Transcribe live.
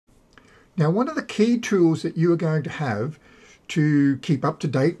Now, one of the key tools that you are going to have to keep up to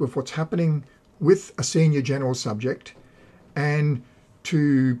date with what's happening with a senior general subject and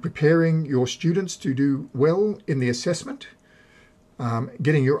to preparing your students to do well in the assessment,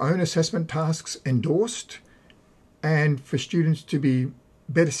 getting your own assessment tasks endorsed, and for students to be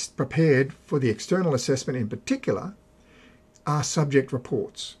better prepared for the external assessment in particular, are subject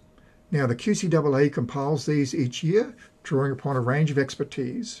reports. Now, the QCAA compiles these each year, drawing upon a range of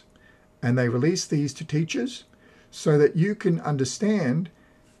expertise, and they release these to teachers so that you can understand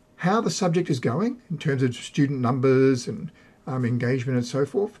how the subject is going in terms of student numbers and engagement and so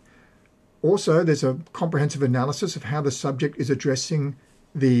forth. Also, there's a comprehensive analysis of how the subject is addressing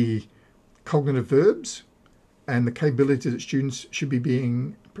the cognitive verbs and the capabilities that students should be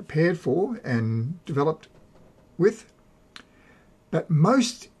being prepared for and developed with. But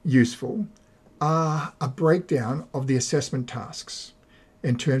most useful are a breakdown of the assessment tasks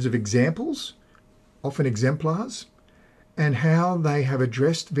in terms of examples, often exemplars, and how they have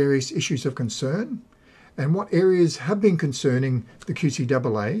addressed various issues of concern and what areas have been concerning the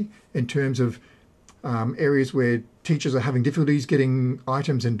QCAA in terms of areas where teachers are having difficulties getting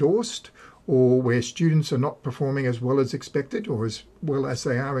items endorsed, or where students are not performing as well as expected or as well as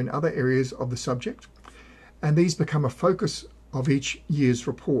they are in other areas of the subject. And these become a focus of each year's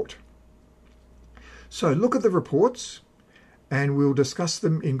report. So look at the reports, and we'll discuss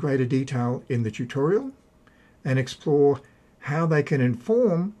them in greater detail in the tutorial and explore how they can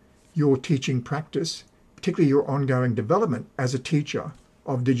inform your teaching practice, particularly your ongoing development as a teacher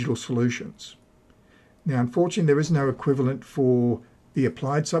of digital solutions. Now, unfortunately, there is no equivalent for the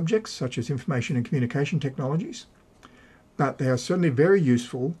applied subjects, such as information and communication technologies, but they are certainly very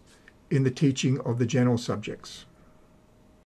useful in the teaching of the general subjects.